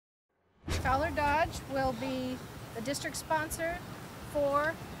Fowler Dodge will be the district sponsor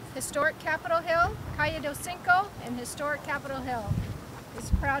for Historic Capitol Hill, Calle del Cinco, and Historic Capitol Hill. Is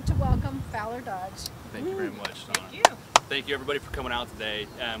proud to welcome Fowler Dodge. Thank you very much, Donna. Thank you. Thank you everybody for coming out today.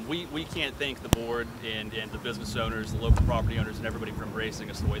 We can't thank the board and the business owners, the local property owners, and everybody for embracing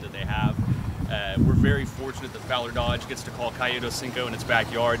us the way that they have. We're very fortunate that Fowler Dodge gets to call Calle del Cinco in its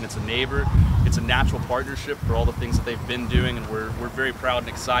backyard, and it's a neighbor. It's a natural partnership for all the things that they've been doing, and we're very proud and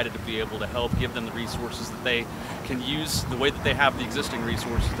excited to be able to help give them the resources that they can use the way that they have the existing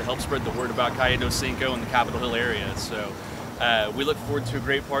resources to help spread the word about Calle del Cinco and the Capitol Hill area. So we look forward to a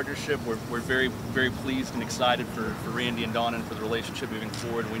great partnership. We're very pleased and excited for Randy and Donna and for the relationship moving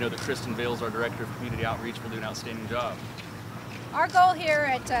forward. And we know that Kristen Bales, our Director of Community Outreach, will do an outstanding job. Our goal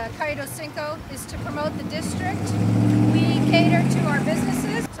here at Calle del Cinco is to promote the district. We cater to our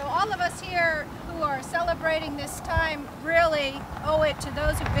businesses. So all of us here who are celebrating this time really owe it to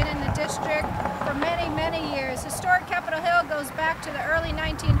those who've been in the district for many years. Historic Capitol Hill goes back to the early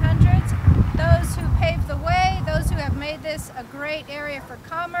 1900s. Those who paved the way, those who have made this a great area for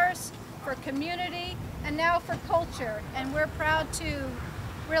commerce, for community, and now for culture. And we're proud to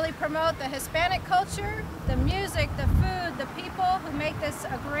really promote the Hispanic culture, the music, the food, the people who make this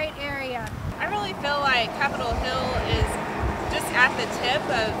a great area. I really feel like Capitol Hill is just at the tip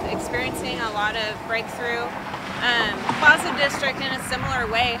of experiencing a lot of breakthrough. Plaza District, in a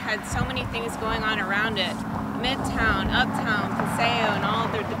similar way, had so many things going on around it. Midtown, Uptown, Paseo, and all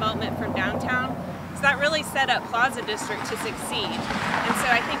of their development from downtown. So that really set up Plaza District to succeed. And so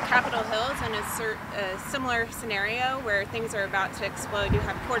I think Capitol Hill is in a similar scenario where things are about to explode. You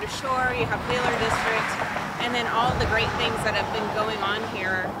have Port of Shore, you have Fowler District, and then all the great things that have been going on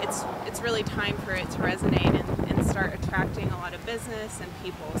here. It's really time for it to resonate and start attracting a lot of business and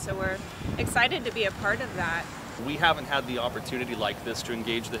people. So we're excited to be a part of that. We haven't had the opportunity like this to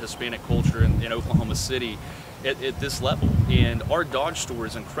engage the Hispanic culture in Oklahoma City at this level. And our Dodge store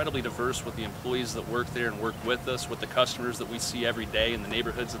is incredibly diverse with the employees that work there and work with us, with the customers that we see every day in the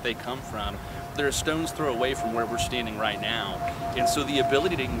neighborhoods that they come from. They're a stone's throw away from where we're standing right now. And so the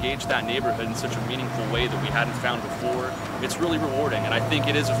ability to engage that neighborhood in such a meaningful way that we hadn't found before, it's really rewarding. And I think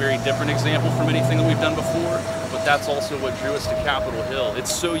it is a very different example from anything that we've done before, but that's also what drew us to Capitol Hill.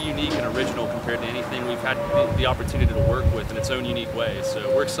 It's so unique and original compared to anything we've had the opportunity to work with in its own unique way.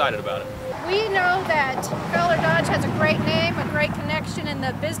 So we're excited about it. We know that Fowler Dodge has a great name, a great connection in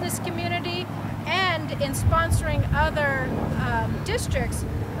the business community, and in sponsoring other districts.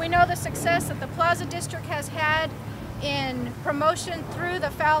 We know the success that the Plaza District has had in promotion through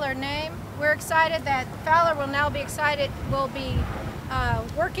the Fowler name. We're excited that Fowler will be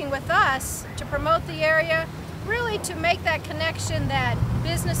working with us to promote the area, really to make that connection that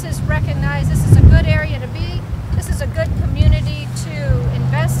businesses recognize this is a good area to be, this is a good community to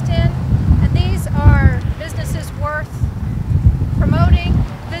invest in, and these are businesses worth promoting,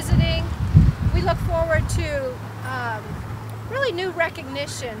 visiting. We look forward to really new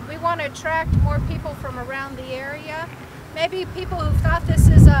recognition. We want to attract more people from around the area. Maybe people who thought this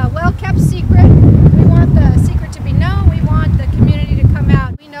is a well-kept secret. We want the secret to be known. We want the community to come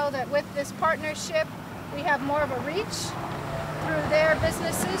out. We know that with this partnership, we have more of a reach through their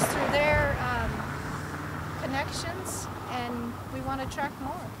businesses, through their connections, and we want to attract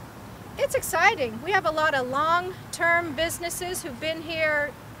more. It's exciting. We have a lot of long-term businesses who've been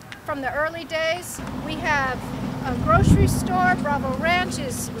here from the early days. We have a grocery store. Bravo Ranch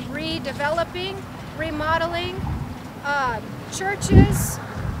is redeveloping, remodeling. Churches,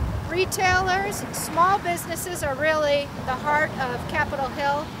 retailers, small businesses are really the heart of Capitol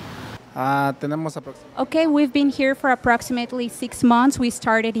Hill. Okay, we've been here for approximately 6 months. We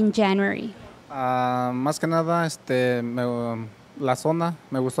started in January. Más que nada, la zona,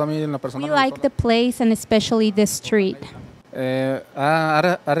 me gustó a mí en lo personal. We like the place and especially the street.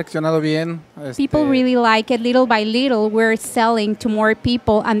 Ha reaccionado bien. People really like it. Little by little, we're selling to more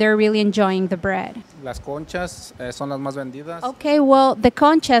people and they're really enjoying the bread. Las conchas son las más vendidas. Okay, well, the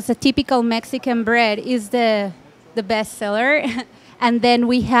conchas, a typical Mexican bread, is the best seller. And then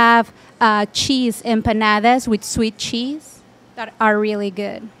we have cheese empanadas with sweet cheese that are really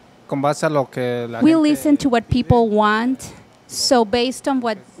good. Con base a lo que la We gente listen to what people want. So based on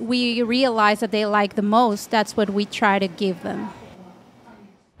what we realize that they like the most, that's what we try to give them.